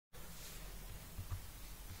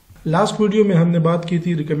Last video में हमने बात की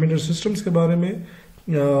थी रिकमेंडर सिस्टम्स के बारे में।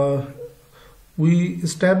 वी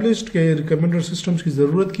इस्टेब्लिश्ड के रिकमेंडर सिस्टम्स की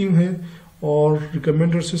ज़रूरत क्यों है और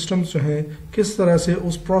रिकमेंडर सिस्टम्स जो हैं किस तरह से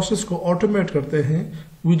उस प्रोसेस को ऑटोमेट करते हैं।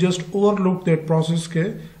 We just overlook that process के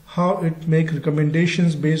how it make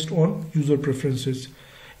recommendations based on user preferences.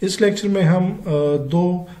 इस लेक्चर में हम दो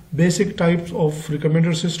basic types of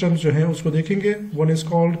recommender systems जो हैं उसको देखेंगे। One is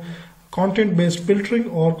called content based filtering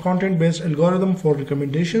or content based algorithm for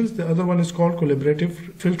recommendations. The other one is called collaborative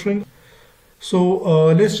filtering. So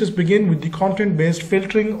let's just begin with the content based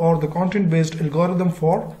filtering or the content based algorithm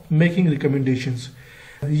for making recommendations.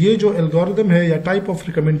 ये जो algorithm है या type of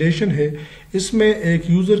recommendation है, इसमें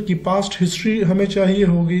एक user की past history हमें चाहिए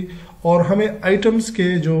होगी और हमें items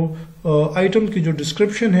के जो item की जो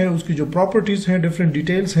description है, उसकी जो properties हैं, different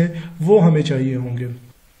details हैं, वो हमें चाहिए होंगे।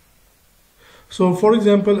 So for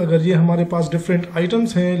example, अगर ये हमारे पास different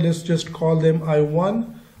items हैं, let's just call them I1,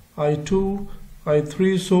 I2,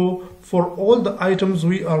 I3. So for all the items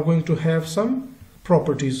we are going to have some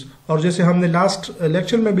properties. और जैसे हमने last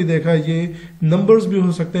lecture में भी देखा, ये numbers भी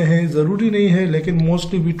हो सकते हैं, ज़रूरी नहीं है, लेकिन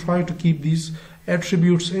mostly we try to keep these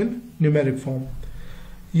attributes in numeric form.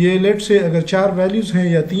 ये let's say अगर 4 values हैं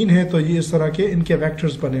या 3 हैं तो ये इस तरह के इनके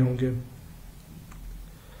vectors बने होंगे।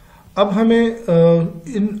 अब हमें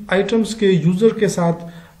इन आइटम्स के यूज़र के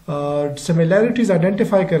साथ सिमिलैरिटीज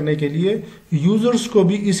आइडेंटिफाई करने के लिए यूज़र्स को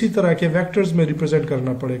भी इसी तरह के वेक्टर्स में रिप्रेजेंट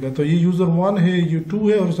करना पड़ेगा। तो ये यूज़र 1 है, ये 2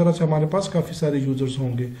 है और इस तरह से हमारे पास काफ़ी सारे यूज़र्स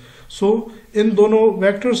होंगे। सो इन दोनों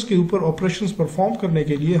वेक्टर्स के ऊपर ऑपरेशंस परफॉर्म करने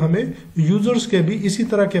के लिए हमें यूज़र्स के भी इसी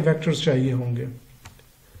तरह के वेक्टर्स चाहिए होंगे।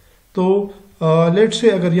 तो लेट्स से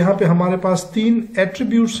अगर यहाँ पे हमारे पास 3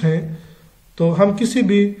 एट्रीब्यूट्स हैं तो हम किसी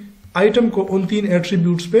भी आइटम को उन 3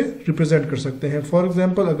 एट्रीब्यूट्स पे रिप्रेजेंट कर सकते हैं। फॉर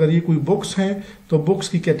एग्जांपल अगर ये कोई बुक्स हैं तो बुक्स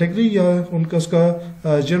की कैटेगरी या उनका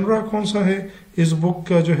उसका जेनरा कौन सा है, इस बुक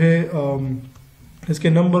का जो है इसके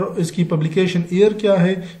नंबर, इसकी पब्लिकेशन ईयर क्या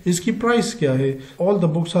है, इसकी प्राइस क्या है। All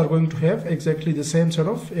the books are going to have exactly the same set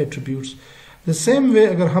of attributes. The same way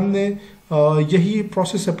अगर हमने यही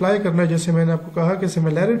प्रोसेस अप्लाई करना है, जैसे मैंने आपको कहा कि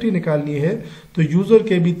सिमिलैरिटी निकालनी है, तो यूजर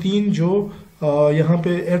के भी 3 जो यहाँ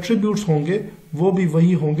पे एट्रीब्यूट्स होंगे वो भी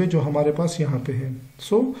वही होंगे जो हमारे पास यहाँ पे हैं।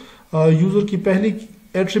 सो यूजर की पहली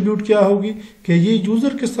एट्रीब्यूट क्या होगी कि ये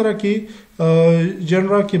यूजर किस तरह की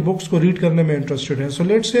जनरा की बुक्स को रीड करने में इंटरेस्टेड है। सो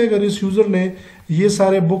लेट्स से अगर इस यूजर ने ये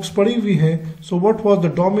सारे बुक्स पढ़ी हुई हैं, so what was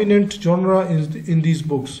the dominant genre in these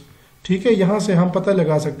books. ठीक है, यहाँ से हम पता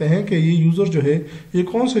लगा सकते हैं कि ये यूजर जो है ये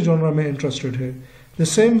कौन से जनरा में इंटरेस्टेड है। द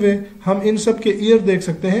सेम वे हम इन सब के ईयर देख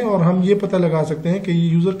सकते हैं और हम ये पता लगा सकते हैं कि ये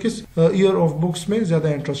यूजर किस ईयर ऑफ बुक्स में ज्यादा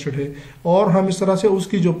इंटरेस्टेड है, और हम इस तरह से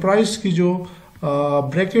उसकी जो प्राइस की जो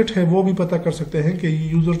ब्रैकेट है वो भी पता कर सकते हैं कि ये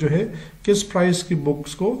यूजर जो है किस प्राइस की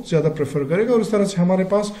बुक्स को ज्यादा प्रेफर करेगा, और इस तरह से हमारे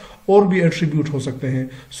पास और भी एट्रीब्यूट हो सकते हैं।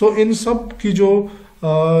 सो इन सब की जो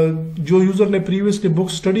यूजर ने प्रीवियसली बुक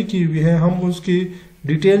स्टडी की हुई है, हम उसकी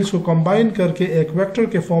डिटेल्स को कंबाइन करके एक वेक्टर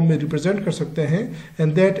के फॉर्म में रिप्रेजेंट कर सकते हैं,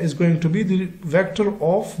 and that is going to be the vector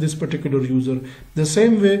of this particular user. The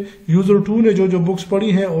same way user 2 ने जो बुक्स पढ़ी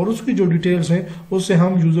हैं और उसकी जो डिटेल्स हैं उससे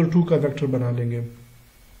हम यूजर 2 का वेक्टर बना लेंगे।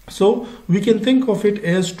 So we can think of it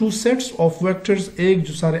as 2 sets of vectors, एक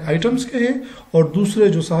जो सारे आइटम्स के हैं और दूसरे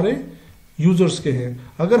जो सारे यूजर्स के हैं।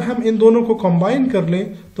 अगर हम इन दोनों को कंबाइन कर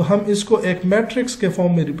लें तो हम इसको एक मैट्रिक्स के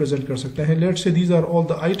फॉर्म में रिप्रेजेंट कर सकते हैं। Let's say these are all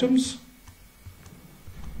the items,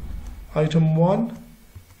 item 1,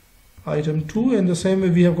 item 2, and the same way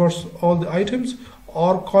we have got all the items,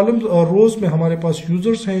 और columns और rows में हमारे पास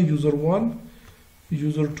users हैं, user 1,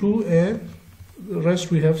 user 2 and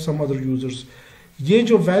rest we have some other users. ये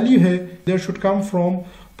जो value है there should come from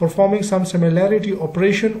performing some similarity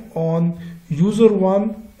operation on user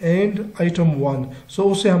 1 and item 1.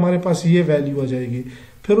 so उससे हमारे पास ये value आ जाएगी।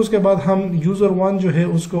 फिर उसके बाद हम यूजर 1 जो है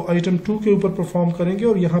उसको आइटम 2 के ऊपर परफॉर्म करेंगे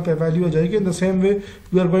और यहाँ पे वैल्यू आ जाएगी। In the same way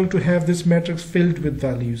we are going to have this matrix filled with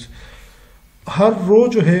values. हर रो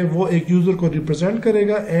जो है वो एक यूजर को रिप्रेजेंट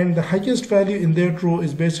करेगा, and the highest value in that row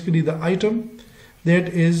is basically the item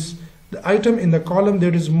that is the item in the column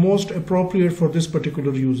that is most appropriate for this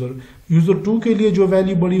particular user. User 2 के लिए जो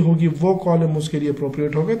value बड़ी होगी वो कॉलम उसके लिए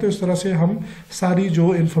अप्रोप्रिएट होगा। तो इस तरह से हम सारी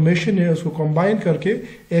जो इंफॉर्मेशन है उसको कंबाइन करके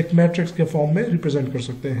एक मैट्रिक्स के फॉर्म में रिप्रेजेंट कर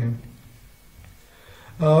सकते हैं।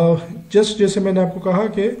 जस्ट जैसे मैंने आपको कहा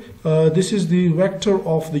कि this is the vector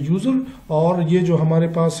of the user, और ये जो हमारे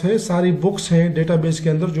पास है सारी बुक्स हैं डेटाबेस के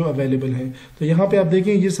अंदर जो अवेलेबल हैं। तो यहाँ पे आप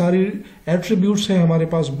देखें ये सारी एट्रीब्यूट्स हैं हमारे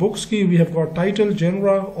पास बुक्स की। We have got title,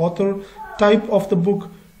 genre, author, type of the book,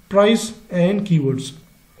 price and keywords.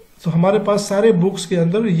 तो हमारे पास सारे बुक्स के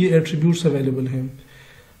अंदर ये एट्रीब्यूट्स अवेलेबल हैं।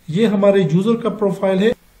 ये हमारे यूजर का प्रोफाइल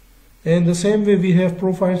है, and the same way we have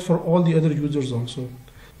profiles for all the other users also.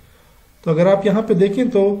 तो अगर आप यहाँ पे देखें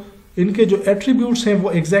तो इनके जो एट्रीब्यूट्स हैं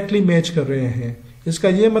वो एग्जैक्टली मैच कर रहे हैं। इसका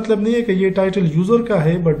ये मतलब नहीं है कि ये टाइटल यूजर का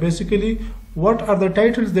है, but basically what are the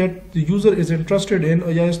titles that the user is interested in,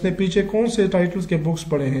 या इसने पीछे कौन से टाइटल्स के बुक्स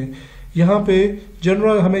पढ़े हैं। यहाँ पे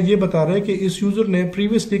जनरल हमें ये बता रहा है कि इस यूजर ने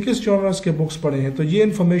प्रीवियसली किस जॉनर्स के बुक्स पढ़े हैं। तो ये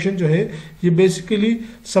इन्फॉर्मेशन जो है ये basically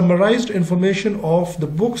summarised information of the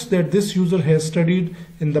books that this user has studied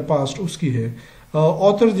in the past उसकी है।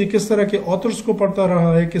 ऑथर्स ये किस तरह के ऑथर्स को पढ़ता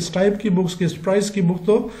रहा है, किस टाइप की बुक्स, किस प्राइस की बुक।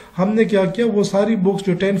 तो हमने क्या किया, वो सारी बुक्स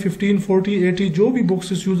जो 10, 15, 40, 80 जो भी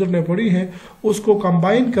बुक्स इस यूजर ने पढ़ी हैं उसको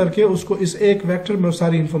कंबाइन करके उसको इस एक वेक्टर में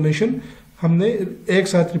सारी इंफॉर्मेशन हमने एक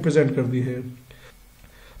साथ रिप्रेजेंट कर दी है।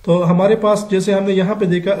 तो हमारे पास जैसे हमने यहाँ पे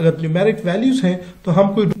देखा, अगर न्यूमेरिक वैल्यूज हैं तो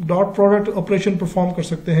हम कोई डॉट प्रोडक्ट ऑपरेशन परफॉर्म कर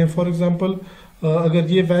सकते हैं। फॉर एग्जांपल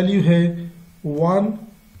अगर ये वैल्यू है 1,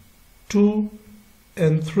 2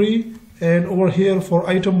 and 3, and over here for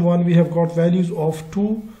item 1 we have got values of 2,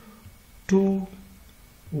 2,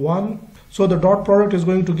 1. So the dot product is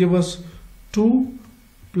going to give us 2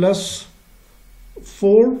 plus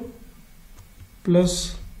 4 plus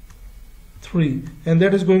 3, and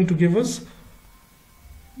that is going to give us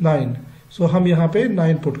 9. सो हम यहाँ पे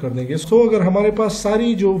 9 put कर देंगे। सो अगर हमारे पास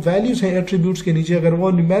सारी जो वैल्यूज हैं एट्रीब्यूट्स के नीचे अगर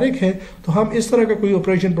वो न्यूमेरिक है तो हम इस तरह का कोई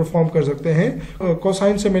ऑपरेशन परफॉर्म कर सकते हैं,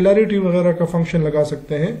 कोसाइन सिमिलैरिटी वगैरह का फंक्शन लगा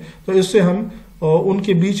सकते हैं। तो इससे हम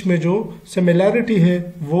उनके बीच में जो सिमिलैरिटी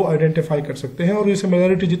है वो आइडेंटिफाई कर सकते हैं, और ये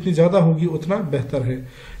सिमिलैरिटी जितनी ज़्यादा होगी उतना बेहतर है।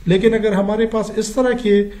 लेकिन अगर हमारे पास इस तरह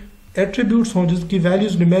के एट्रीब्यूट्स हों जिसकी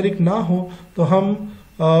वैल्यूज न्यूमेरिक ना हो तो हम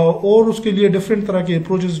और उसके लिए डिफरेंट तरह के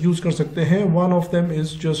अप्रोचेस यूज कर सकते हैं। One of them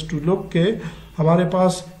is just to look के हमारे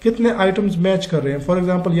पास कितने आइटम्स मैच कर रहे हैं। फॉर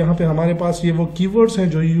एग्जांपल यहाँ पे हमारे पास ये वो कीवर्ड्स हैं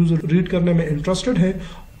जो यूजर रीड करने में इंटरेस्टेड है,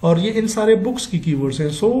 और ये इन सारे बुक्स की कीवर्ड्स हैं।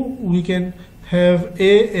 So we can have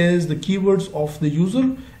a as the keywords of the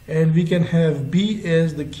user and we can have B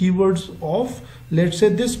as the keywords of let's say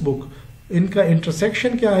this book. इनका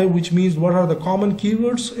इंटरसेक्शन क्या है, which means what are the common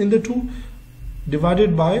keywords in the two,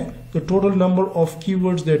 divided by the total number of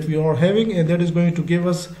keywords that we are having, and that is going to give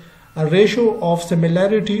us a ratio of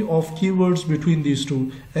similarity of keywords between these two,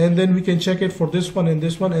 and then we can check it for this one and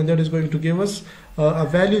this one, and that is going to give us a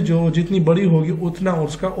value जो जितनी बड़ी होगी उतना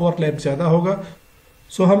उसका overlap ज़्यादा होगा।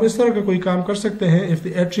 So हम इस तरह का कोई काम कर सकते हैं if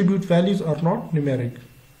the attribute values are not numeric।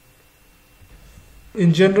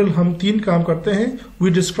 In general हम 3 काम करते हैं। We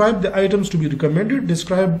describe the items to be recommended.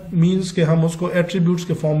 Describe means के हम उसको एट्रीब्यूट्स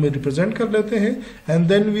के फॉर्म में रिप्रेजेंट कर लेते हैं, and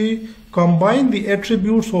then we combine the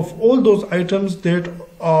attributes of all those items that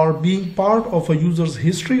are being part of a users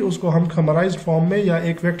history. उसको हम समराइज्ड फॉर्म में या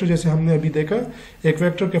एक वेक्टर जैसे हमने अभी देखा एक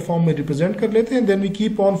वेक्टर के फॉर्म में रिप्रेजेंट कर लेते हैं। Then we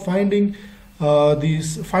keep on finding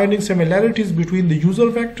similarities between the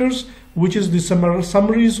user vectors which is the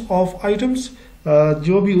summaries of items.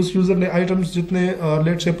 जो भी उस यूजर ने आइटम्स जितने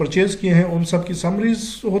लेट से परचेज किए हैं उन सब की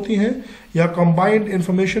समरीज होती हैं या कंबाइंड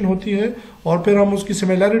इंफॉर्मेशन होती है, और फिर हम उसकी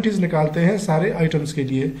सिमिलैरिटीज निकालते हैं सारे आइटम्स के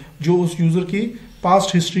लिए जो उस यूजर की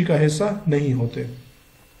पास्ट हिस्ट्री का हिस्सा नहीं होते।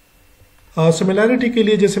 सिमिलैरिटी के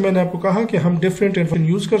लिए जैसे मैंने आपको कहा कि हम डिफरेंट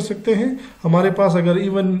इन्फॉर्मेशन यूज कर सकते हैं। हमारे पास अगर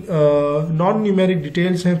इवन नॉन न्यूमेरिक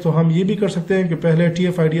डिटेल्स हैं तो हम ये भी कर सकते हैं कि पहले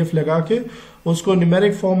TF-IDF लगा के उसको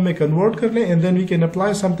न्यूमेरिक फॉर्म में कन्वर्ट कर लें, and then we can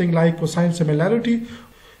apply something like cosine similarity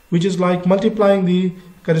which is like multiplying the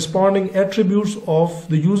corresponding attributes of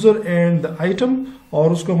the user and the item,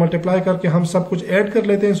 और उसको मल्टीप्लाई करके हम सब कुछ ऐड कर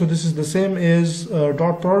लेते हैं। So this is the same as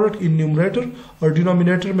dot product in numerator, और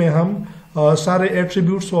डिनोमिनेटर में हम सारे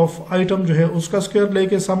एट्रीब्यूट्स ऑफ आइटम जो है उसका स्क्वायर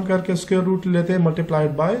लेके सम करके स्क्वायर रूट लेते हैं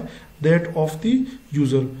multiplied by that of the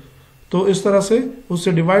user. तो इस तरह से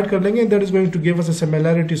उससे डिवाइड कर लेंगे, that is going to give us a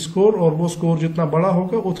similarity score, और वो स्कोर जितना बड़ा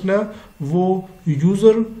होगा उतना वो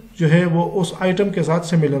यूजर जो है वो उस आइटम के साथ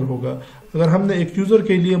सिमिलर होगा। अगर हमने एक यूजर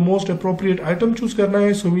के लिए मोस्ट अप्रोप्रिएट आइटम चूज करना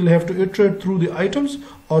है, so we'll have to iterate through the items,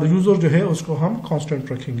 और यूजर जो है उसको हम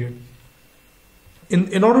कांस्टेंट रखेंगे।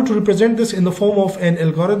 In order to represent this in the form of an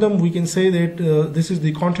algorithm, we can say that this is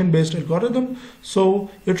the content-based algorithm. So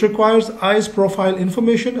it requires eyes profile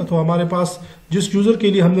information। तो हमारे पास जिस user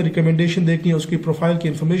के लिए हमने रिकमेंडेशन देखनी है उसकी प्रोफाइल की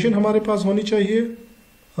इंफॉर्मेशन हमारे पास होनी चाहिए।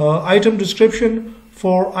 Item description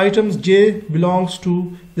for items J belongs to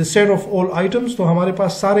the set of all items। तो हमारे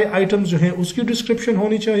पास सारे items जो हैं उसकी डिस्क्रिप्शन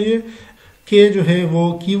होनी चाहिए। K जो है वो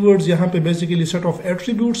keywords यहाँ पे बेसिकली सेट ऑफ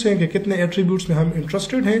एट्रीब्यूट्स हैं कि कितने एट्रीब्यूट्स में हम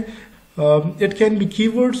इंटरेस्टेड हैं। It can be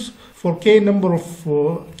keywords for k number of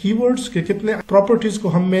keywords के कितने प्रॉपर्टीज को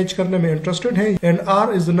हम मैच करने में इंटरेस्टेड हैं, and R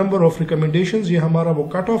is the number of recommendations, ये हमारा वो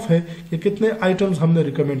कट ऑफ है कि कितने आइटम्स हमने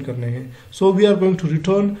रिकमेंड करने हैं। So we are going to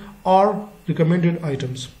return R recommended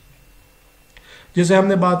items। जैसे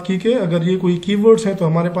हमने बात की कि अगर ये कोई कीवर्ड्स हैं तो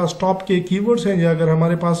हमारे पास टॉप के कीवर्ड्स हैं, या अगर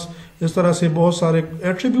हमारे पास इस तरह से बहुत सारे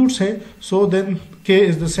एट्रीब्यूट्स हैं, सो देन के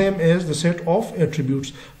is the same as the set of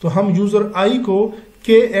attributes. तो हम यूजर आई को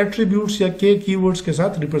के एट्रीब्यूट्स या के कीवर्ड्स के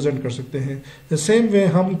साथ रिप्रेजेंट कर सकते हैं। द सेम वे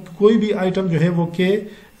हम कोई भी आइटम जो है वो के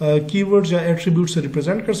कीवर्ड्स या एट्रीब्यूट से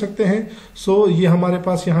रिप्रेजेंट कर सकते हैं। सो ये हमारे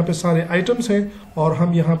पास यहाँ पे सारे आइटम्स हैं और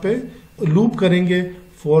हम यहाँ पे लूप करेंगे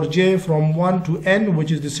for j from 1 to n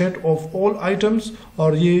which is the set of all items,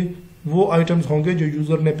 और ये वो आइटम्स होंगे जो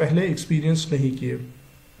यूजर ने पहले एक्सपीरियंस नहीं किए।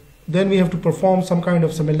 Then we have to perform some kind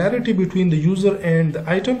of similarity between the user and the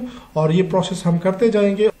item, और ये प्रोसेस हम करते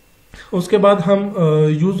जाएंगे। उसके बाद हम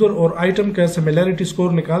यूजर और आइटम का सिमिलैरिटी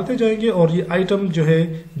स्कोर निकालते जाएंगे, और ये आइटम जो है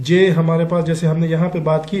जे हमारे पास, जैसे हमने यहाँ पे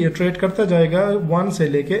बात की, इटरेट करता जाएगा 1 से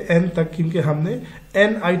लेके n तक, क्योंकि हमने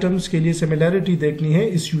n आइटम्स के लिए सिमिलैरिटी देखनी है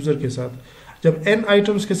इस यूजर के साथ। जब n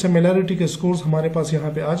आइटम्स के सिमिलैरिटी के स्कोर्स हमारे पास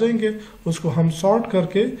यहाँ पे आ जाएंगे, उसको हम सॉर्ट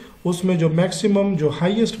करके उसमें जो मैक्सिमम जो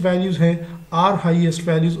हाईएस्ट वैल्यूज हैं आर हाईएस्ट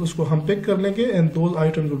वैल्यूज उसको हम पिक कर लेंगे, and those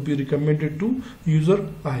items would be recommended to user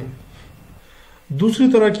I. दूसरी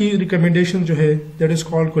तरह की रिकमेंडेशन जो है that is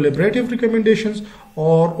called collaborative recommendations,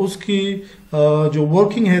 और उसकी जो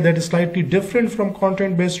वर्किंग है that is slightly different from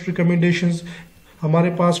content based recommendations. हमारे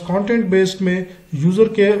पास कंटेंट बेस्ड में यूजर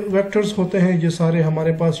के वेक्टर्स होते हैं, ये सारे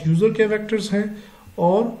हमारे पास यूजर के वेक्टर्स हैं,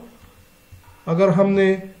 और अगर हमने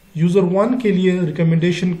यूजर 1 के लिए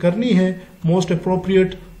रिकमेंडेशन करनी है मोस्ट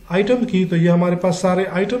अप्रोप्रिएट आइटम की, तो ये हमारे पास सारे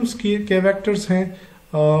आइटम्स के वेक्टर्स हैं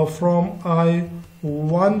फ्रॉम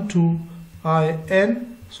i1 to in।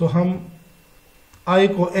 सो हम i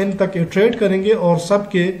को n तक इटरेट करेंगे और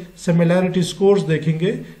सबके सिमिलैरिटी स्कोर्स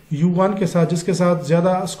देखेंगे u1 के साथ, जिसके साथ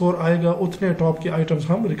ज्यादा स्कोर आएगा उतने टॉप के आइटम्स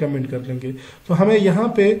हम रिकमेंड कर लेंगे। तो हमें यहाँ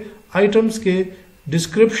पे आइटम्स के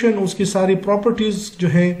डिस्क्रिप्शन, उसकी सारी प्रॉपर्टीज जो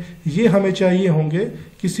हैं ये हमें चाहिए होंगे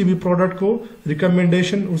किसी भी प्रोडक्ट को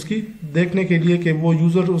रिकमेंडेशन उसकी देखने के लिए कि वो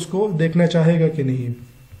यूजर उसको देखना चाहेगा कि नहीं।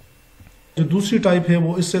 जो दूसरी टाइप है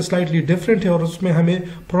वो इससे स्लाइटली डिफरेंट है, और उसमें हमें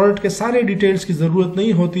प्रोडक्ट के सारे डिटेल्स की ज़रूरत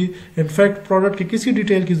नहीं होती। इनफैक्ट प्रोडक्ट के किसी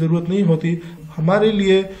डिटेल की ज़रूरत नहीं होती। हमारे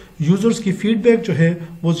लिए यूजर्स की फीडबैक जो है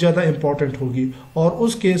वो ज़्यादा इंपॉर्टेंट होगी, और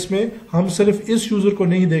उस केस में हम सिर्फ इस यूज़र को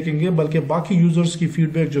नहीं देखेंगे बल्कि बाकी यूजर्स की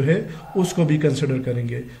फीडबैक जो है उसको भी कंसिडर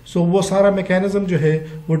करेंगे। सो वो सारा मैकेनिज्म जो है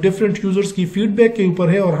वो डिफरेंट यूजर्स की फीडबैक के ऊपर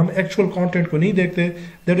है, और हम एक्चुअल कॉन्टेंट को नहीं देखते।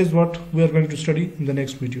 That is what we are going to study in the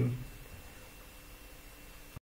next video.